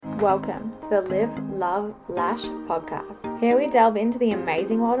Welcome to the Live, Love, Lash podcast. Here we delve into the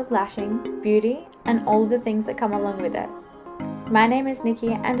amazing world of lashing, beauty, and all the things that come along with it. My name is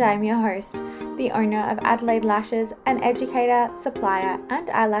Nikki and I'm your host, the owner of Adelaide Lashes, an educator, supplier, and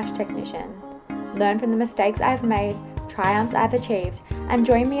eyelash technician. Learn from the mistakes I've made, triumphs I've achieved, and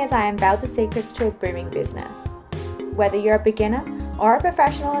join me as I unveil the secrets to a booming business. Whether you're a beginner or a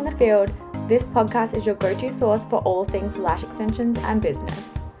professional in the field, this podcast is your go-to source for all things lash extensions and business.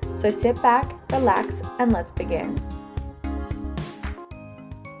 So sit back, relax, and let's begin.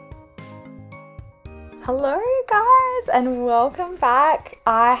 Hello guys, and welcome back.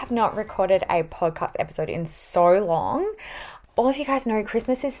 I have not recorded a podcast episode in so long. All of you guys know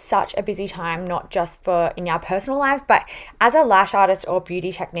Christmas is such a busy time, not just for in our personal lives, but as a lash artist or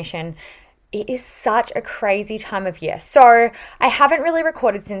beauty technician, it is such a crazy time of year. So I haven't really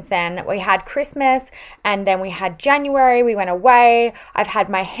recorded since then. We had Christmas and then we had January. We went away. I've had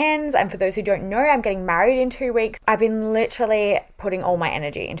my hens. And for those who don't know, I'm getting married in 2 weeks. I've been literally putting all my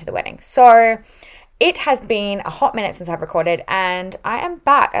energy into the wedding. So it has been a hot minute since I've recorded and I am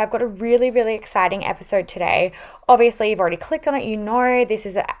back. I've got a really, really exciting episode today. Obviously, you've already clicked on it. You know this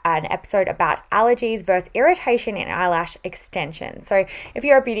is an episode about allergies versus irritation in eyelash extensions. So if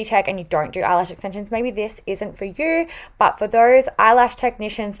you're a beauty tech and you don't do eyelash extensions, maybe this isn't for you. But for those eyelash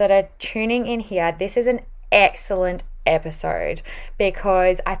technicians that are tuning in here, this is an excellent episode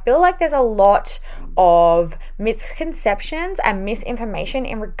because I feel like there's a lot of misconceptions and misinformation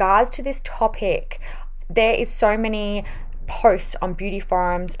in regards to this topic. There is so many posts on beauty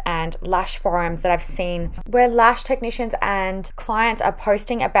forums and lash forums that I've seen where lash technicians and clients are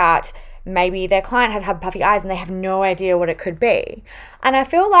posting about maybe their client has had puffy eyes and they have no idea what it could be. And I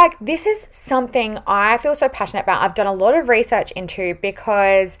feel like this is something I feel so passionate about. I've done a lot of research into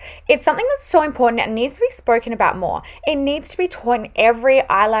because it's something that's so important and needs to be spoken about more. It needs to be taught in every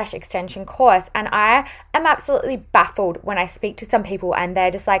eyelash extension course. And I am absolutely baffled when I speak to some people and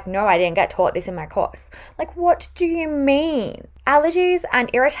they're just like, no, I didn't get taught this in my course. Like, what do you mean? Allergies and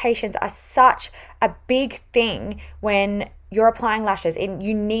irritations are such a big thing when you're applying lashes and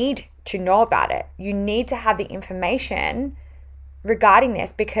you need to know about it. You need to have the information regarding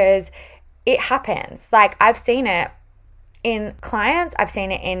this because it happens. Like, I've seen it in clients, I've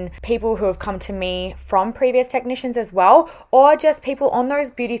seen it in people who have come to me from previous technicians as well, or just people on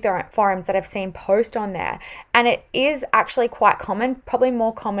those beauty forums that I've seen post on there. And it is actually quite common, probably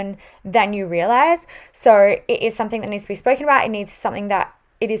more common than you realize. So it is something that needs to be spoken about. It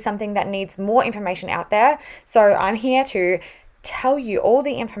is something that needs more information out there. So I'm here to tell you all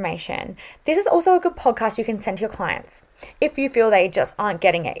the information. This is also a good podcast you can send to your clients if you feel they just aren't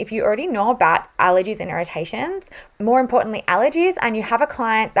getting it. If you already know about allergies and irritations, more importantly allergies, and you have a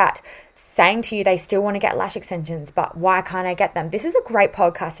client that's saying to you they still want to get lash extensions, but why can't I get them? This is a great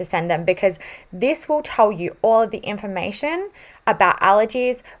podcast to send them because this will tell you all of the information about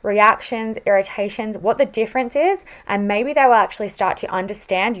allergies, reactions, irritations, what the difference is, and maybe they will actually start to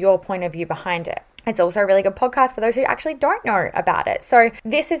understand your point of view behind it. It's also a really good podcast for those who actually don't know about it. So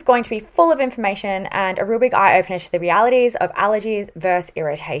this is going to be full of information and a real big eye-opener to the realities of allergies versus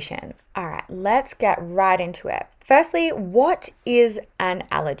irritation. All right, let's get right into it. Firstly, what is an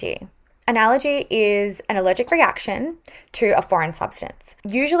allergy? An allergy is an allergic reaction to a foreign substance.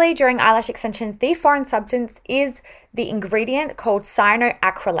 Usually during eyelash extensions, the foreign substance is the ingredient called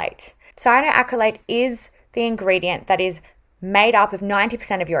cyanoacrylate. Cyanoacrylate is the ingredient that is made up of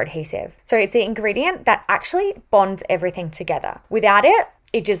 90% of your adhesive. So it's the ingredient that actually bonds everything together. Without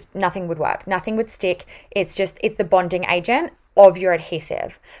it, nothing would work. Nothing would stick. It's the bonding agent of your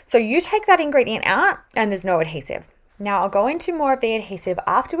adhesive. So you take that ingredient out and there's no adhesive. Now I'll go into more of the adhesive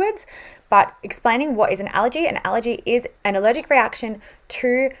afterwards, but explaining what is an allergy is an allergic reaction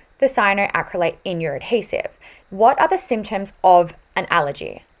to the cyanoacrylate in your adhesive. What are the symptoms of an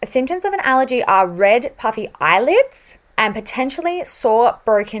allergy? The symptoms of an allergy are red, puffy eyelids, and potentially sore,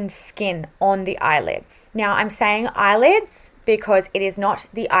 broken skin on the eyelids. Now, I'm saying eyelids because it is not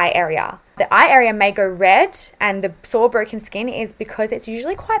the eye area. The eye area may go red, and the sore, broken skin is because it's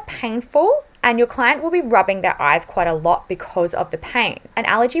usually quite painful, and your client will be rubbing their eyes quite a lot because of the pain. An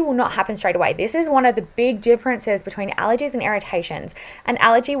allergy will not happen straight away. This is one of the big differences between allergies and irritations. An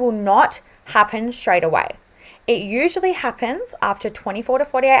allergy will not happen straight away. It usually happens after 24 to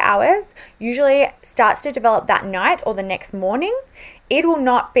 48 hours, usually starts to develop that night or the next morning. It will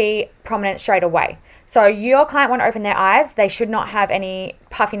not be prominent straight away. So your client won't open their eyes. They should not have any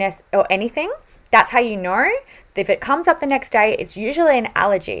puffiness or anything. That's how you know. If it comes up the next day, it's usually an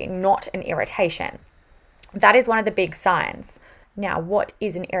allergy, not an irritation. That is one of the big signs. Now, what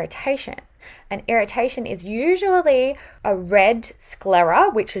is an irritation? An irritation is usually a red sclera,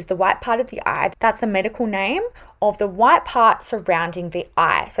 which is the white part of the eye. That's the medical name of the white part surrounding the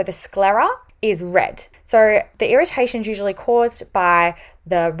eye. So the sclera is red. So the irritation is usually caused by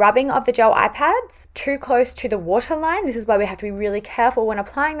the rubbing of the gel eye pads too close to the waterline. This is why we have to be really careful when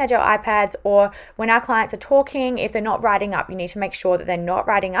applying the gel eye pads, or when our clients are talking. If they're not riding up, you need to make sure that they're not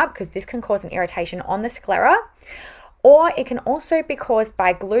riding up, because this can cause an irritation on the sclera. Or it can also be caused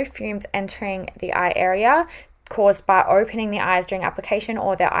by glue fumes entering the eye area, caused by opening the eyes during application,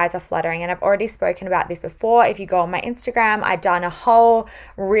 or their eyes are fluttering. And I've already spoken about this before. If you go on my Instagram, I've done a whole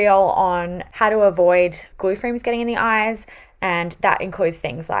reel on how to avoid glue fumes getting in the eyes. And that includes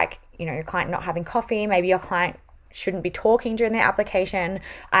things like, your client not having coffee. Maybe your client shouldn't be talking during their application.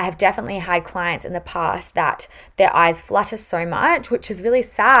 I have definitely had clients in the past that their eyes flutter so much, which is really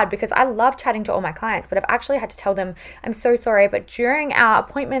sad, because I love chatting to all my clients, but I've actually had to tell them, I'm so sorry, but during our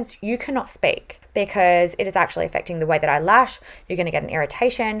appointments, you cannot speak, because it is actually affecting the way that I lash. You're going to get an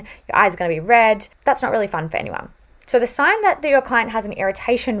irritation. Your eyes are going to be red. That's not really fun for anyone. So the sign that your client has an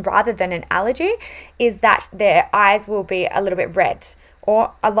irritation rather than an allergy is that their eyes will be a little bit red,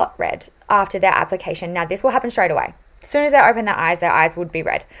 or a lot red, after their application. Now, this will happen straight away. As soon as they open their eyes would be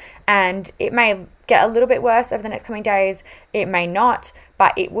red. And it may get a little bit worse over the next coming days. It may not,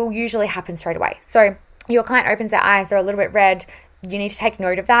 but it will usually happen straight away. So your client opens their eyes, they're a little bit red. You need to take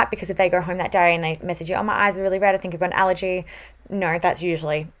note of that, because if they go home that day and they message you, oh, my eyes are really red, I think I've got an allergy. No, that's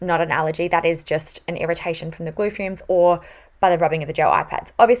usually not an allergy. That is just an irritation from the glue fumes or by the rubbing of the gel eye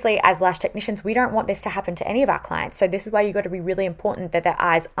pads. Obviously, as lash technicians, we don't want this to happen to any of our clients. So this is why you've got to be really important that their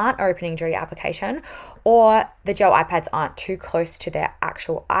eyes aren't opening during your application, or the gel eye pads aren't too close to their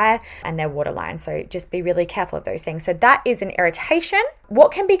actual eye and their waterline. So just be really careful of those things. So that is an irritation.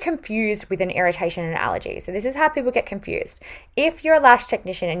 What can be confused with an irritation and allergy? So this is how people get confused. If you're a lash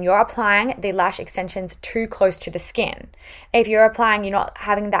technician and you're applying the lash extensions too close to the skin, if you're applying, you're not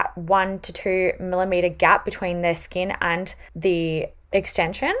having that 1 to 2 millimeter gap between the skin and the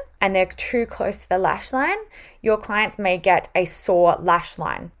extension, and they're too close to the lash line, your clients may get a sore lash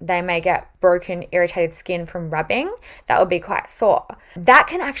line. They may get broken, irritated skin from rubbing. That will be quite sore. That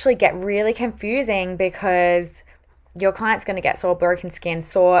can actually get really confusing, because your client's going to get sore broken skin,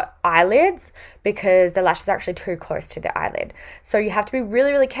 sore eyelids, because the lash is actually too close to the eyelid. So you have to be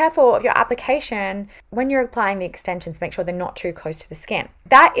really, really careful of your application when you're applying the extensions. Make sure they're not too close to the skin.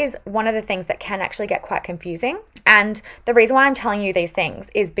 That is one of the things that can actually get quite confusing. And the reason why I'm telling you these things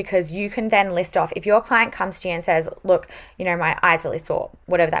is because you can then list off, if your client comes to you and says, look, my eye's really sore,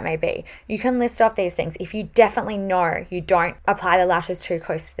 whatever that may be, you can list off these things. If you definitely know you don't apply the lashes too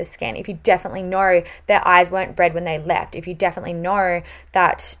close to the skin, if you definitely know their eyes weren't red when they left, if you definitely know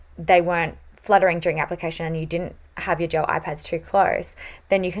that they weren't fluttering during application and you didn't have your gel eye pads too close,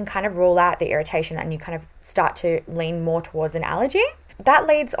 then you can kind of rule out the irritation and you kind of start to lean more towards an allergy. That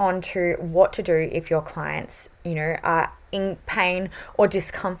leads on to what to do if your clients, are in pain or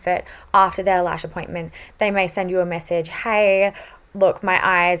discomfort after their lash appointment. They may send you a message, hey, look, my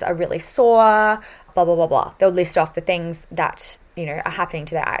eyes are really sore, blah, blah, blah, blah. They'll list off the things that, are happening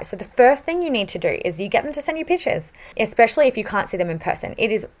to their eyes. So the first thing you need to do is you get them to send you pictures, especially if you can't see them in person.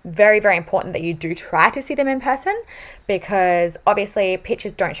 It is very, very important that you do try to see them in person, because obviously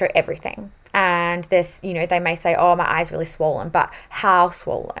pictures don't show everything. And this, they may say, oh, my eye's really swollen, but how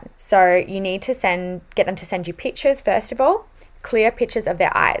swollen? So you need to get them to send you pictures, first of all, clear pictures of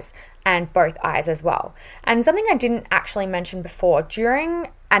their eyes, and both eyes as well. And something I didn't actually mention before, during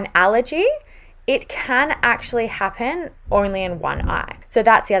an allergy, it can actually happen only in one eye. So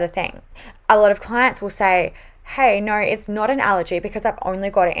that's the other thing. A lot of clients will say, hey, no, it's not an allergy because I've only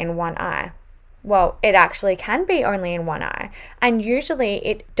got it in one eye. Well, it actually can be only in one eye. And usually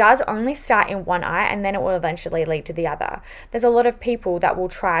it does only start in one eye and then it will eventually lead to the other. There's a lot of people that will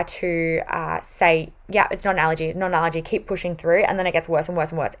try to say, yeah, it's not an allergy, keep pushing through, and then it gets worse and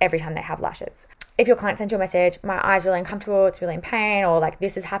worse and worse every time they have lashes. If your client sends you a message, my eye's really uncomfortable, it's really in pain, or like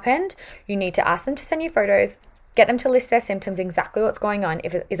this has happened, you need to ask them to send you photos, get them to list their symptoms, exactly what's going on.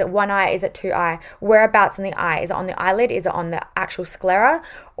 Is it one eye? Is it two eye? Whereabouts in the eye? Is it on the eyelid? Is it on the actual sclera?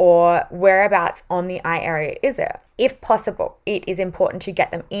 Or whereabouts on the eye area is it? If possible, it is important to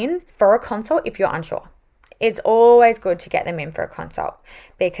get them in for a consult if you're unsure. It's always good to get them in for a consult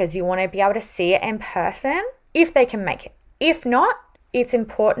because you want to be able to see it in person if they can make it. If not, it's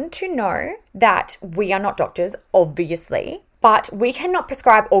important to know that we are not doctors, obviously, but we cannot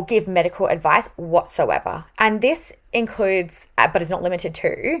prescribe or give medical advice whatsoever. And this includes, but is not limited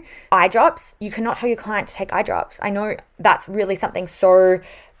to, eye drops. You cannot tell your client to take eye drops. I know that's really something so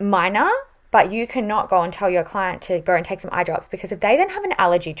minor, But you cannot go and tell your client to go and take some eye drops, because if they then have an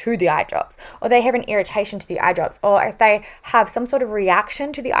allergy to the eye drops, or they have an irritation to the eye drops, or if they have some sort of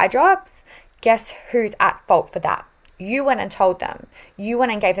reaction to the eye drops, guess who's at fault for that? You went and told them. You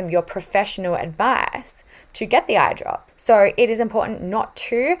went and gave them your professional advice to get the eye drop. So it is important not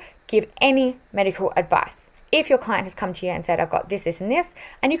to give any medical advice. If your client has come to you and said, I've got this, this, and this,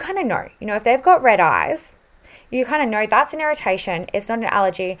 and you kind of know, if they've got red eyes, you kind of know that's an irritation, it's not an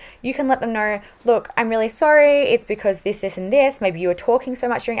allergy. You can let them know, look, I'm really sorry, it's because this, this, and this. Maybe you were talking so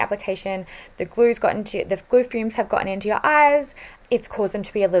much during application, the glue fumes have gotten into your eyes, it's caused them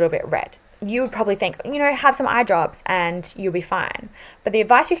to be a little bit red. You would probably think, have some eye drops and you'll be fine. But the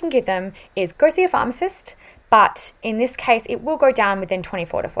advice you can give them is go see a pharmacist, but in this case, it will go down within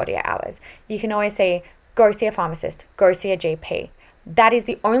 24 to 48 hours. You can always say, go see a pharmacist, go see a GP. That is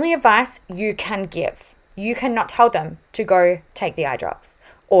the only advice you can give. You cannot tell them to go take the eye drops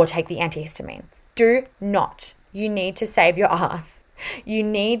or take the antihistamines. Do not. You need to save your ass. You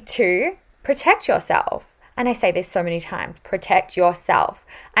need to protect yourself. And I say this so many times, protect yourself.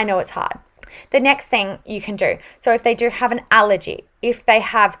 I know it's hard. The next thing you can do, so if they do have an allergy, if they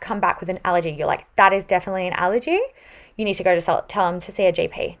have come back with an allergy, you're like, that is definitely an allergy, you need to go to tell them to see a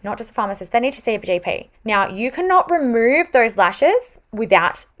GP, not just a pharmacist. They need to see a GP. Now, you cannot remove those lashes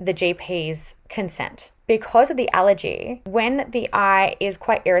without the GP's consent. Because of the allergy, when the eye is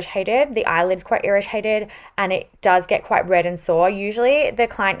quite irritated, the eyelid's quite irritated, and it does get quite red and sore, usually the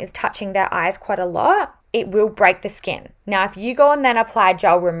client is touching their eyes quite a lot, it will break the skin. Now, if you go and then apply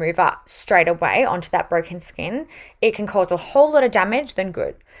gel remover straight away onto that broken skin, it can cause a whole lot of damage than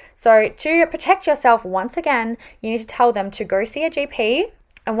good. So to protect yourself, once again, you need to tell them to go see a GP.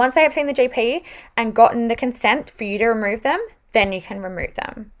 And once they have seen the GP and gotten the consent for you to remove them, then you can remove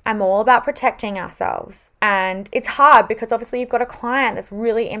them. I'm all about protecting ourselves. And it's hard because obviously you've got a client that's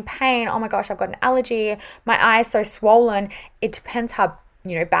really in pain. Oh my gosh, I've got an allergy. My eye is so swollen. It depends how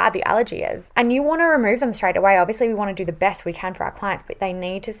bad the allergy is. And you want to remove them straight away. Obviously, we want to do the best we can for our clients, but they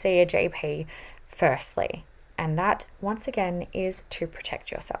need to see a GP firstly. And that, once again, is to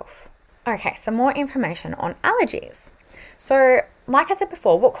protect yourself. Okay, some more information on allergies. So, like I said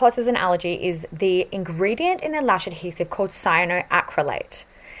before, what causes an allergy is the ingredient in the lash adhesive called cyanoacrylate.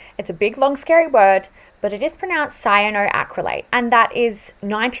 It's a big, long, scary word, but it is pronounced cyanoacrylate, and that is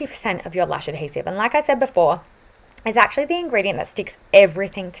 90% of your lash adhesive. And like I said before, it's actually the ingredient that sticks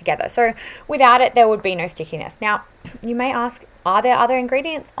everything together. So without it, there would be no stickiness. Now, you may ask, are there other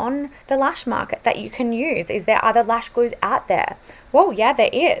ingredients on the lash market that you can use? Is there other lash glues out there? Well, yeah,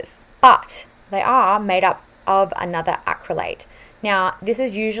 there is, but they are made up of another acrylate. Now, this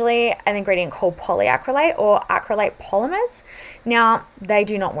is usually an ingredient called polyacrylate or acrylate polymers. Now, they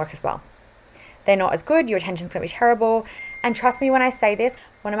do not work as well. They're not as good. Your retention's going to be terrible. And trust me when I say this,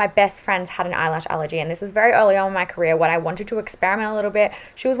 one of my best friends had an eyelash allergy, and this was very early on in my career when I wanted to experiment a little bit.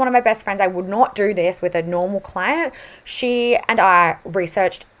 She was one of my best friends. I would not do this with a normal client. She and I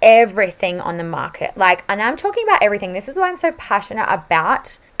researched everything on the market. And I'm talking about everything. This is why I'm so passionate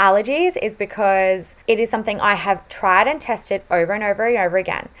about allergies, is because it is something I have tried and tested over and over and over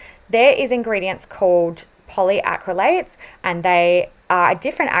again. There is ingredients called polyacrylates, and they are a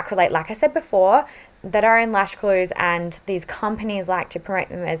different acrylate, like I said before, that are in lash glues, and these companies like to promote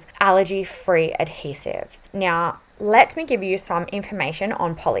them as allergy-free adhesives. Now, let me give you some information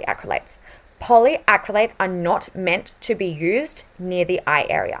on polyacrylates. Polyacrylates are not meant to be used near the eye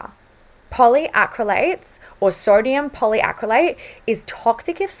area. Polyacrylates, or sodium polyacrylate, is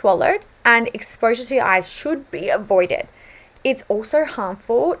toxic if swallowed, and exposure to the eyes should be avoided. It's also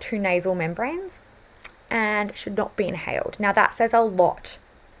harmful to nasal membranes and should not be inhaled. Now, that says a lot.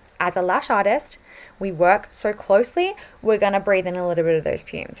 As a lash artist, we work so closely, we're going to breathe in a little bit of those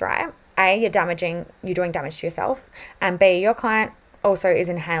fumes, right? A, you're doing damage to yourself, and B, your client also is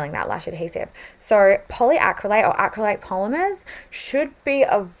inhaling that lash adhesive. So polyacrylate or acrylate polymers should be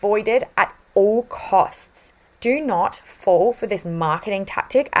avoided at all costs. Do not fall for this marketing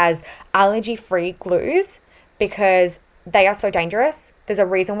tactic as allergy-free glues, because they are so dangerous. There's a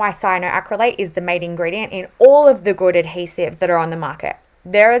reason why cyanoacrylate is the main ingredient in all of the good adhesives that are on the market.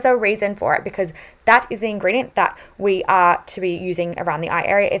 There is a reason for it, because that is the ingredient that we are to be using around the eye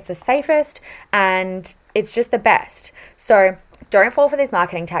area. It's the safest and it's just the best. So don't fall for these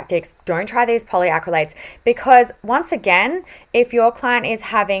marketing tactics. Don't try these polyacrylates, because once again, if your client is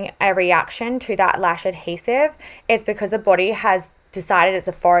having a reaction to that lash adhesive, it's because the body has decided it's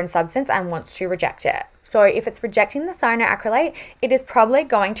a foreign substance and wants to reject it. So if it's rejecting the cyanoacrylate, it is probably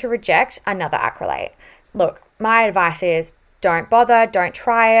going to reject another acrylate. Look, my advice is don't bother, don't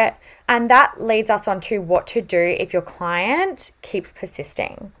try it. And that leads us on to what to do if your client keeps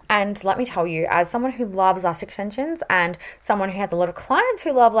persisting. And let me tell you, as someone who loves lash extensions and someone who has a lot of clients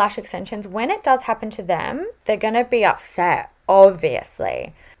who love lash extensions, when it does happen to them, they're going to be upset,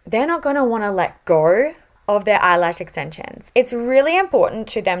 obviously. They're not going to want to let go of their eyelash extensions. It's really important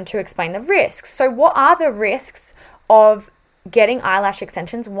to them to explain the risks. So what are the risks of getting eyelash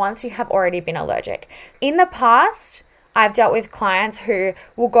extensions once you have already been allergic? In the past, I've dealt with clients who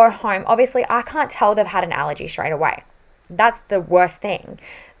will go home. Obviously, I can't tell they've had an allergy straight away. That's the worst thing.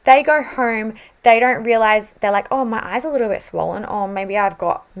 They go home, they don't realize, they're like, oh, my eye's a little bit swollen, or maybe I've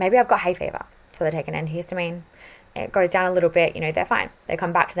got hay fever. So they take an antihistamine. It goes down a little bit, they're fine. They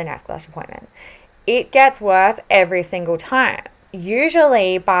come back to the next lash appointment. It gets worse every single time.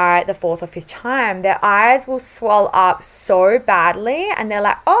 Usually by the 4th or 5th time, their eyes will swell up so badly and they're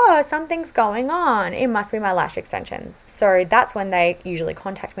like, oh, something's going on. It must be my lash extensions. So that's when they usually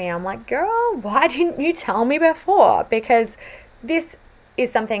contact me. I'm like, girl, why didn't you tell me before? Because this is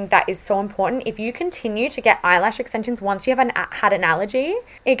something that is so important. If you continue to get eyelash extensions once you have had an allergy,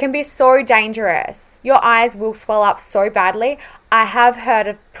 it can be so dangerous. Your eyes will swell up so badly. I have heard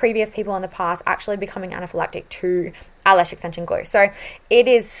of previous people in the past actually becoming anaphylactic to eyelash extension glue. So it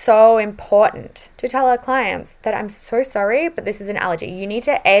is so important to tell our clients that I'm so sorry, but this is an allergy. You need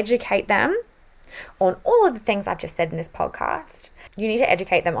to educate them on all of the things I've just said in this podcast. You need to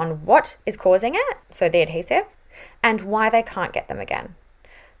educate them on what is causing it, so the adhesive, and why they can't get them again.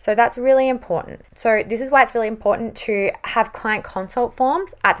 So that's really important. So this is why it's really important to have client consult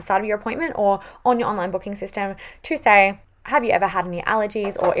forms at the start of your appointment or on your online booking system to say, have you ever had any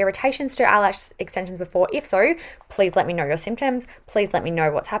allergies or irritations to eyelash extensions before? If so, please let me know your symptoms. Please let me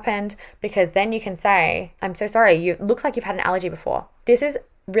know what's happened, because then you can say, I'm so sorry, it looks like you've had an allergy before. This is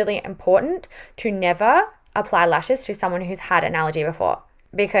really important to never apply lashes to someone who's had an allergy before,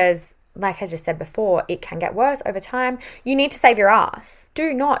 because like I just said before, it can get worse over time. You need to save your ass.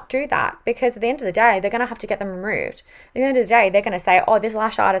 Do not do that, because at the end of the day, they're going to have to get them removed. At the end of the day, they're going to say, oh, this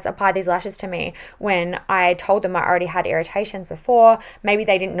lash artist applied these lashes to me when I told them I already had irritations before. Maybe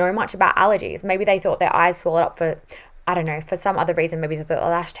they didn't know much about allergies. Maybe they thought their eyes swelled up for some other reason. Maybe the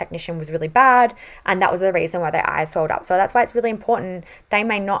lash technician was really bad and that was the reason why their eyes swelled up. So that's why it's really important. They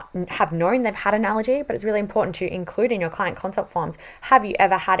may not have known they've had an allergy, but it's really important to include in your client consult forms, have you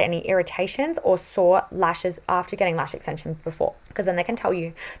ever had any irritations or sore lashes after getting lash extensions before? Because then they can tell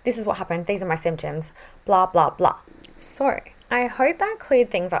you, this is what happened, these are my symptoms, blah, blah, blah. So I hope that cleared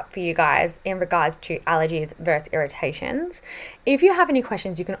things up for you guys in regards to allergies versus irritations. If you have any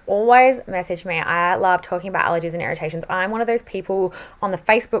questions, you can always message me. I love talking about allergies and irritations. I'm one of those people on the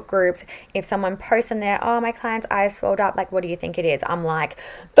Facebook groups. If someone posts in there, oh, my client's eyes swelled up, like, what do you think it is? I'm like,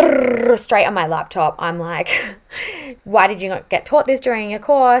 straight on my laptop. I'm like, why did you not get taught this during your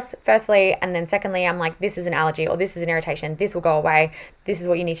course? Firstly, and then secondly, I'm like, this is an allergy or this is an irritation. This will go away. This is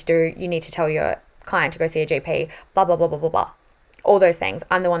what you need to do. You need to tell your client to go see a GP, blah, blah, blah, blah, blah, blah. All those things.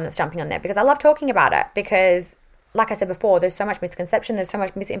 I'm the one that's jumping on there because I love talking about it, because like I said before, there's so much misconception, there's so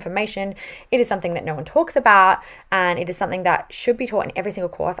much misinformation. It is something that no one talks about, and it is something that should be taught in every single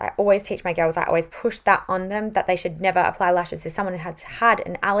course. I always teach my girls, I always push that on them, that they should never apply lashes to someone who has had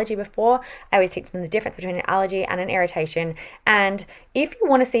an allergy before. I always teach them the difference between an allergy and an irritation. And if you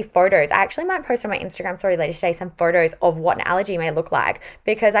want to see photos, I actually might post on my Instagram story later today some photos of what an allergy may look like,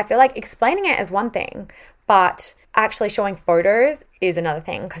 because I feel like explaining it is one thing, but actually showing photos is another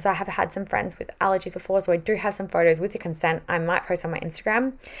thing, because I have had some friends with allergies before, so I do have some photos with your consent. I might post on my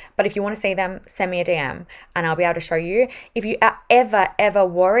Instagram, but if you want to see them, send me a DM and I'll be able to show you. If you are ever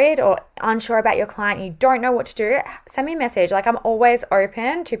worried or unsure about your client and you don't know what to do, send me a message. Like, I'm always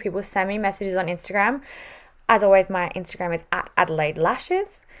open to people send me messages on Instagram. As always, my Instagram is at Adelaide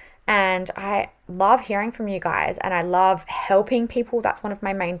Lashes. And I love hearing from you guys, and I love helping people. That's one of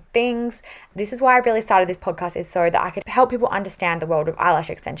my main things. This is why I really started this podcast, is so that I could help people understand the world of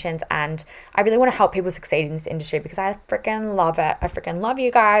eyelash extensions. And I really want to help people succeed in this industry, because I freaking love it. I freaking love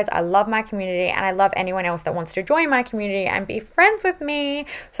you guys. I love my community, and I love anyone else that wants to join my community and be friends with me.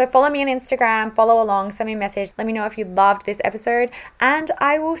 So follow me on Instagram, follow along, send me a message. Let me know if you loved this episode, and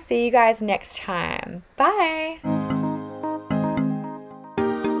I will see you guys next time. Bye.